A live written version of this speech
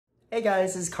Hey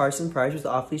guys, this is Carson Price with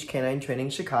Off Leash K9 Training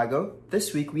Chicago.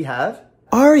 This week we have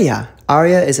Aria.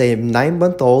 Aria is a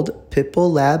 9-month-old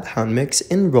Pitbull Lab Hound mix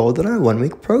enrolled in our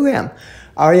 1-week program.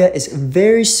 Aria is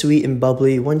very sweet and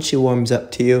bubbly once she warms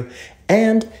up to you,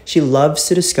 and she loves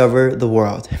to discover the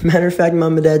world. Matter of fact,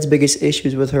 Mom and Dad's biggest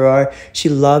issues with her are she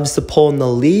loves to pull on the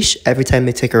leash every time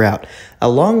they take her out.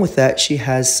 Along with that, she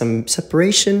has some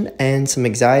separation and some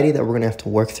anxiety that we're going to have to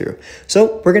work through.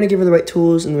 So we're going to give her the right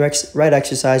tools and the right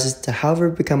exercises to have her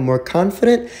become more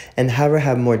confident and have her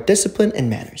have more discipline and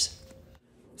manners.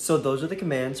 So those are the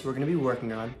commands we're going to be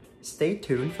working on. Stay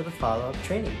tuned for the follow-up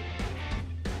training.